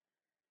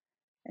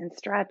and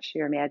stretch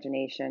your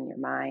imagination, your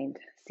mind.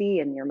 See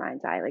in your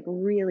mind's eye, like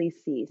really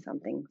see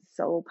something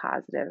so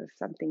positive,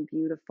 something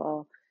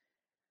beautiful.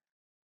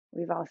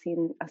 We've all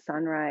seen a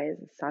sunrise,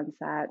 a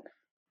sunset,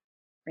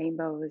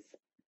 rainbows,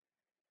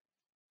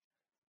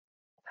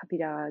 puppy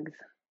dogs.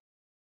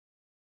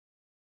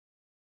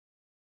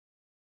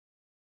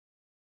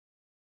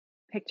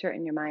 Picture it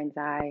in your mind's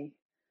eye.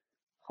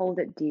 Hold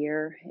it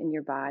dear in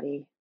your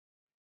body.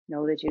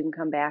 Know that you can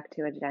come back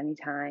to it at any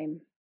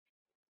time.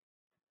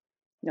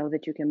 Know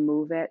that you can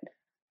move it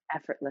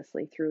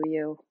effortlessly through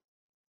you.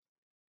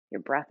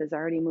 Your breath is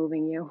already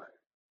moving you.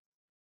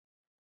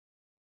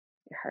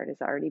 Your heart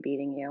is already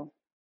beating you.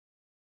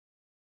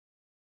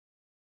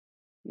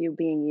 You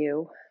being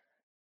you.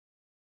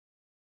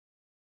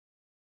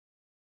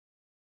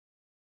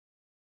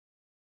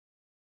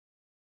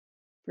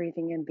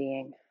 Breathing and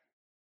being.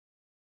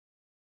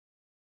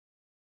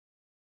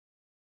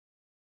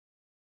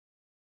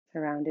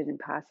 Surrounded in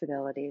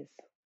possibilities.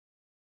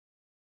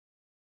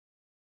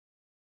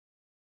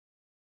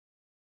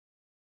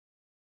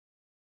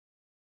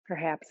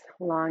 perhaps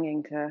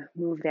longing to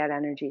move that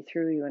energy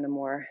through you in a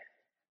more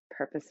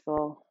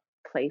purposeful,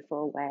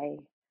 playful way.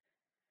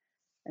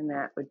 And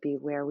that would be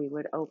where we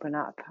would open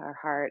up our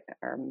heart,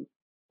 our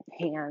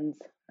hands,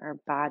 our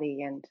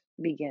body, and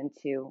begin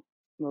to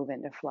move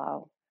into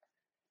flow,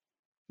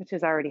 which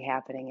is already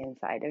happening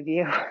inside of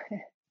you.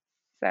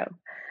 So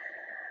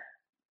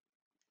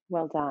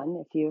well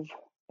done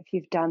if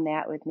you've done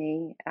that with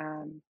me.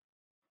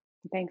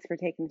 Thanks for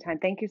taking the time.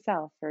 Thank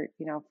yourself for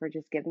for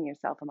just giving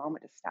yourself a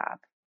moment to stop.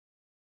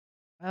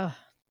 Oh,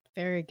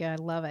 very good.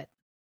 Love it.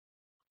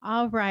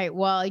 All right.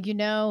 Well,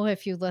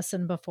 if you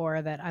listened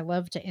before that I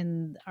love to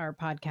end our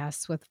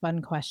podcasts with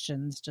fun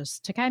questions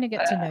just to kind of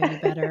get to know you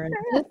better. And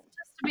just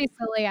to be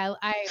silly,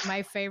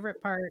 my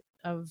favorite part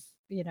of,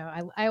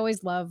 I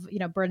always love,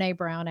 Brene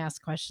Brown asks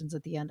questions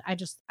at the end.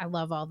 I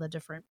love all the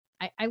different,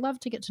 I love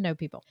to get to know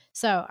people.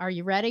 So are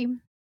you ready?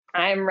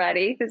 I'm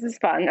ready. This is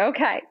fun.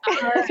 Okay. All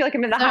I right. feel like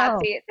I'm in the hot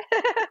So seat.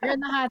 you're in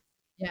the hot.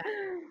 Yeah.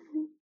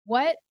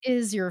 What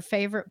is your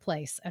favorite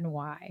place and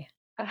why?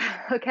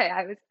 Okay,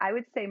 I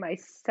would say my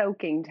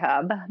soaking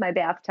tub, my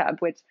bathtub,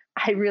 which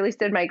I really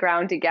stood my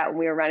ground to get when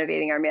we were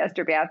renovating our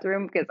master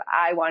bathroom because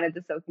I wanted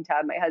the soaking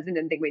tub. My husband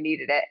didn't think we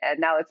needed it,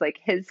 and now it's like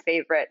his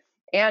favorite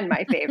and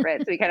my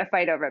favorite. So we kind of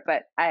fight over it.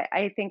 But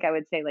I think I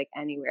would say like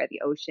anywhere,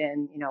 the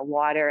ocean,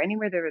 water,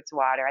 anywhere there's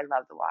water. I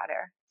love the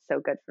water. So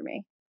good for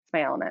me. It's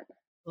my element.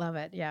 Love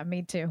it. Yeah,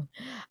 me too.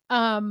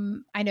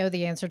 I know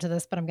the answer to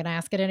this, but I'm going to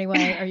ask it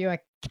anyway. Are you a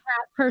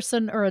cat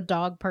person or a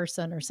dog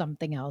person or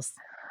something else?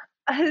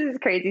 This is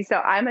crazy. So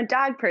I'm a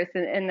dog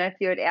person, and if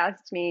you had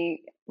asked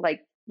me,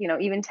 like,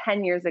 even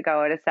 10 years ago,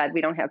 I would have said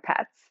we don't have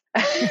pets.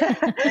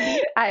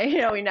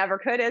 We never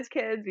could as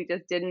kids. We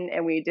just didn't,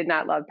 and we did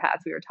not love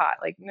pets. We were taught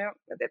like, no,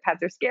 the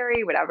pets are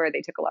scary, whatever.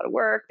 They took a lot of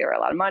work. They were a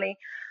lot of money,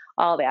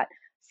 all that.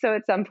 So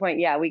at some point,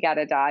 yeah, we got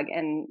a dog,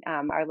 and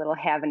our little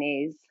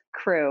Havanese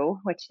crew,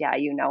 which yeah,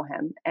 you know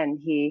him, and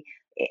he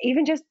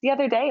even just the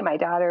other day, my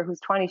daughter, who's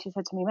 20, she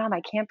said to me, "Mom,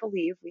 I can't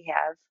believe we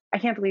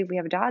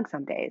have a dog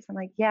some days." I'm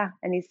like, "Yeah,"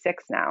 and he's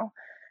 6 now.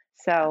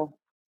 So,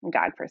 I'm a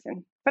dog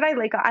person. But I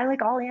like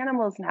all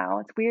animals now.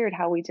 It's weird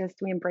how we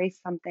embrace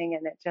something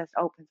and it just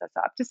opens us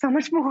up to so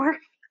much more.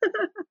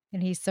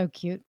 And he's so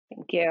cute.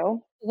 Thank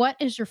you. What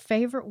is your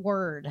favorite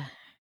word?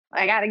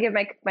 I got to give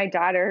my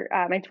daughter,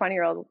 my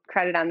 20-year-old,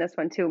 credit on this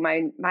one too.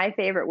 My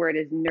favorite word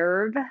is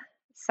nerve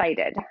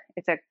sighted.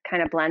 It's a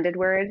kind of blended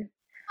word,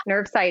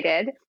 nerve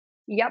sighted.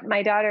 Yep,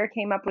 my daughter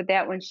came up with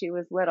that when she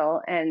was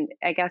little, and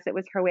I guess it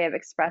was her way of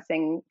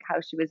expressing how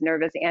she was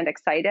nervous and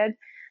excited.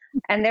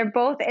 And they're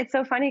both. It's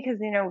so funny because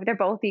they're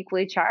both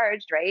equally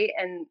charged, right?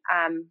 And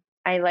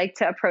I like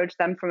to approach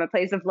them from a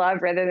place of love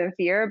rather than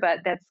fear, but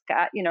that's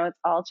got it's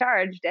all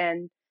charged,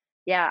 and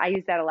yeah, I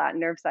use that a lot.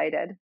 Nerve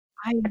sighted.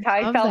 I That's how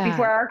I love felt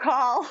before that. our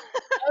call.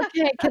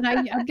 Okay, can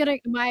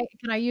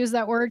I use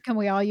that word? Can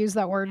we all use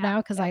that word now?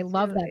 Because I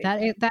love that.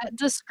 Absolutely. That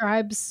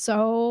describes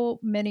so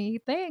many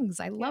things.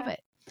 I love Yeah.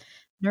 it.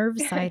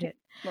 Nerve-sighted.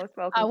 Most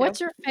welcome to. What's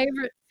your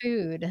favorite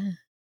food?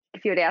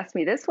 If you had asked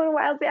me this one a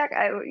while back,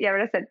 I would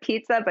have said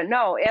pizza, but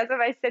no, as of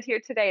I sit here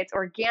today, it's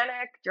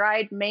organic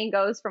dried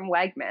mangoes from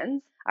Wegmans,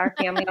 our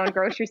family-owned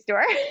grocery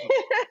store.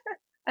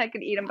 I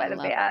could eat them I by the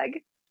love it.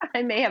 bag.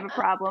 I may have a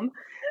problem.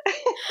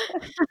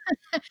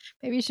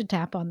 Maybe you should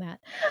tap on that.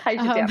 I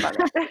should Um, tap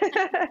on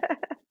it.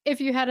 if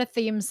you had a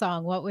theme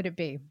song, what would it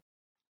be?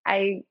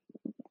 I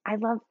I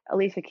love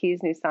Alicia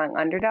Keys' new song,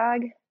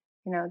 Underdog.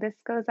 This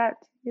goes out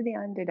to the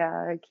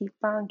underdog. Keep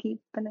on keeping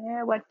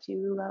it what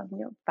you love. And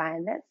you'll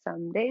find that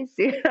someday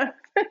soon.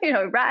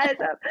 Rise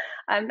up.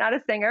 I'm not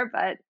a singer,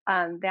 but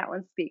that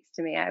one speaks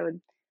to me. I would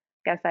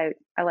guess I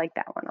like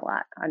that one a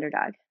lot,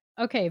 Underdog.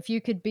 Okay, if you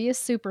could be a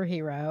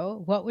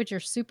superhero, what would your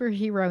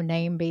superhero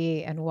name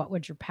be and what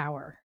would your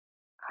power?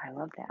 I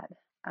love that.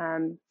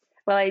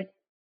 Well, I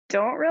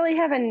don't really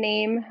have a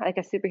name, like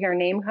a superhero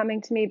name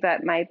coming to me,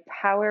 but my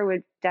power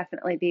would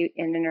definitely be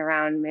in and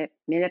around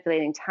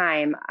manipulating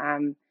time.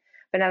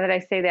 But now that I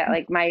say that,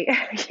 like my,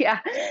 yeah,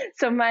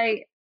 so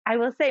I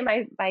will say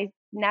my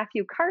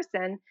nephew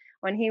Carson,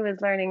 when he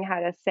was learning how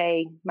to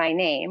say my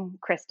name,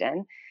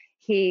 Kristen,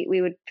 we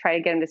would try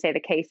to get him to say the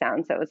K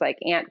sound. So it was like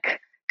Aunt,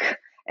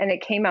 and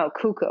it came out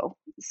cuckoo.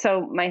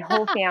 So my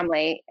whole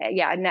family,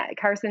 yeah,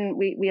 Carson,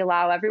 we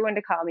allow everyone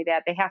to call me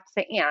that. They have to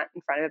say aunt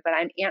in front of it, but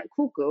I'm Aunt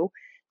Cuckoo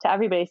to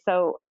everybody.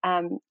 So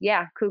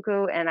yeah,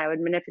 cuckoo, and I would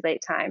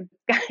manipulate time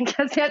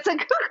because that's a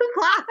cuckoo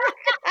clock.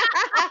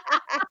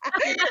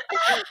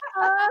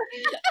 I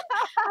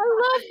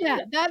love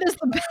that. That is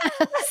the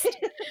best.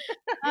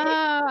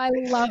 Oh, I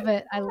love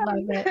it. I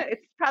love it.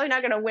 It's probably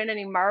not going to win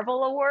any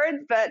Marvel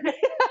awards, but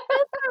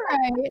All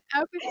right.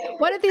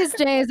 One of these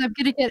days, I'm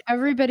going to get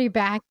everybody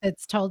back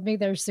that's told me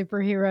their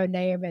superhero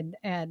name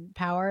and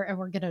power, and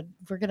we're gonna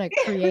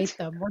create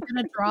them. We're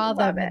gonna draw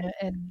love them it.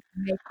 and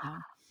make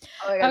them.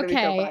 Oh my God, that'd be so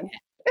Okay, fun.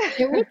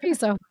 it would be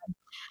so fun.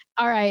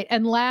 All right,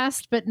 and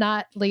last but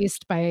not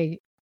least by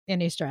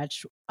any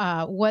stretch,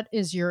 what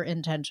is your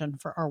intention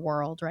for our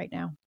world right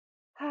now?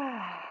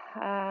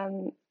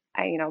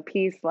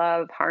 Peace,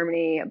 love,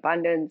 harmony,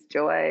 abundance,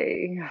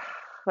 joy.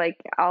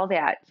 like all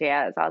that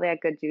jazz, all that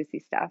good, juicy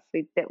stuff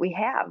that we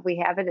have. We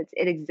have it.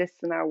 It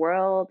exists in our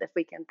world. If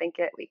we can think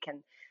it, we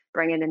can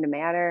bring it into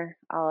matter,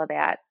 all of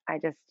that. I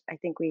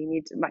think we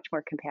need much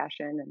more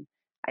compassion, and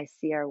I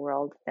see our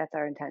world. That's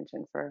our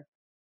intention for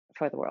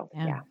the world.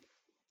 Yeah.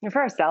 And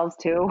for ourselves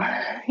too.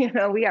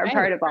 We are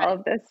part of all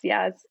of this.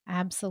 Yes.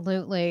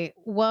 Absolutely.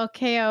 Well,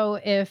 Ko,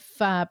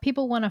 if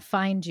people want to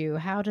find you,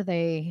 how do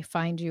they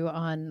find you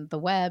on the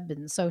web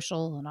and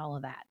social and all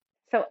of that?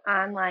 So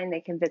online,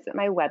 they can visit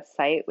my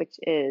website, which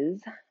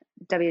is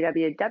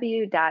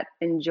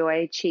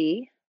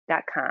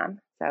www.enjoychi.com.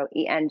 So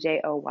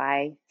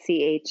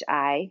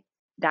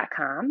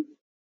ENJOYCHI.com.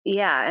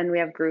 Yeah, and we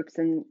have groups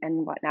and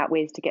whatnot,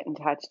 ways to get in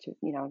touch.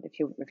 If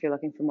you're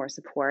looking for more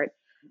support,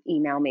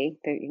 email me.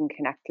 You can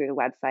connect through the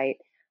website.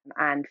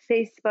 On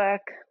Facebook,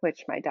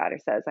 which my daughter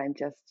says I'm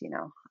just,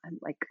 I'm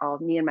like all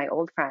me and my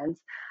old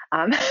friends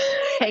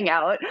hang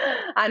out.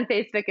 On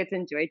Facebook, it's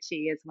Enjoy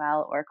Chi as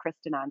well, or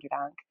Kristen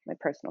Onderdonk, my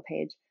personal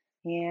page.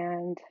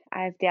 And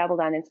I've dabbled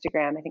on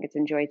Instagram. I think it's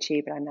Enjoy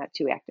Chi, but I'm not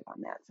too active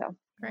on that. So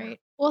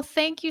great. Well,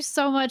 thank you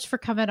so much for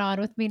coming on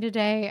with me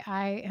today.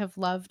 I have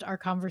loved our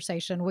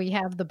conversation. We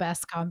have the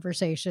best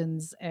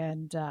conversations,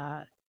 and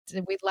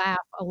we laugh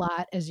a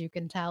lot, as you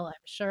can tell, I'm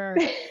sure.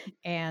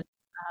 And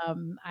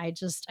I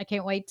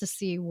can't wait to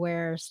see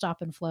where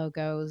Stop and Flow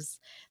goes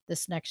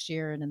this next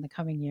year and in the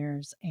coming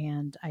years.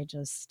 And I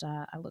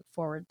look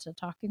forward to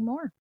talking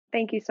more.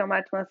 Thank you so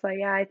much, Melissa.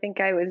 Yeah, I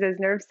think I was as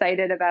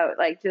nerve-sighted about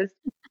just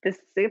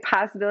the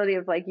possibility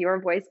of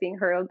your voice being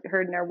heard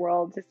in our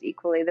world just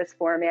equally, this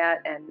format,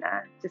 and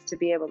just to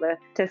be able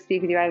to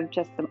speak with you. I have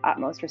just the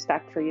utmost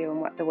respect for you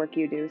and what the work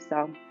you do.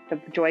 So the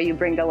joy you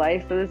bring to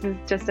life. So this is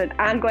just an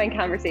ongoing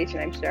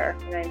conversation, I'm sure.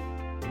 And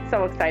I'm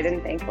so excited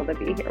and thankful to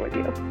be here with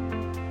you.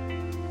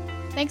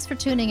 Thanks for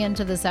tuning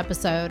into this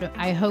episode.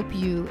 I hope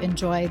you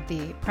enjoyed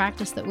the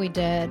practice that we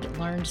did,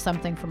 learned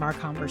something from our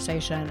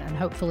conversation, and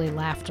hopefully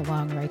laughed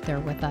along right there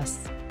with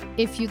us.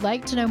 If you'd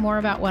like to know more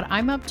about what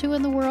I'm up to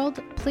in the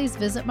world, please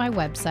visit my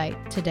website,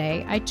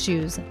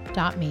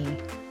 todayichoose.me,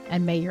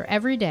 and may your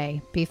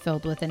everyday be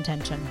filled with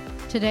intention.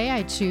 Today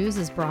I Choose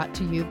is brought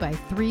to you by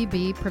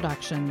 3B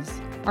Productions.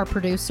 Our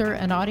producer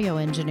and audio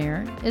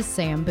engineer is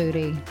Sam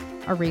Booty.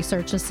 Our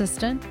research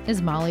assistant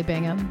is Molly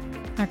Bingham.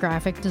 Our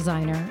graphic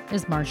designer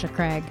is Marsha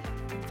Craig.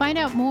 Find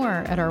out more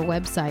at our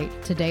website,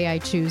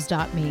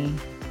 todayichoose.me.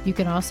 You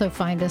can also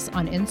find us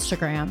on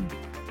Instagram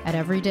at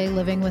Everyday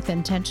Living with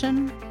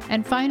Intention,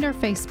 and find our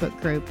Facebook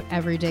group,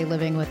 Everyday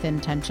Living with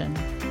Intention.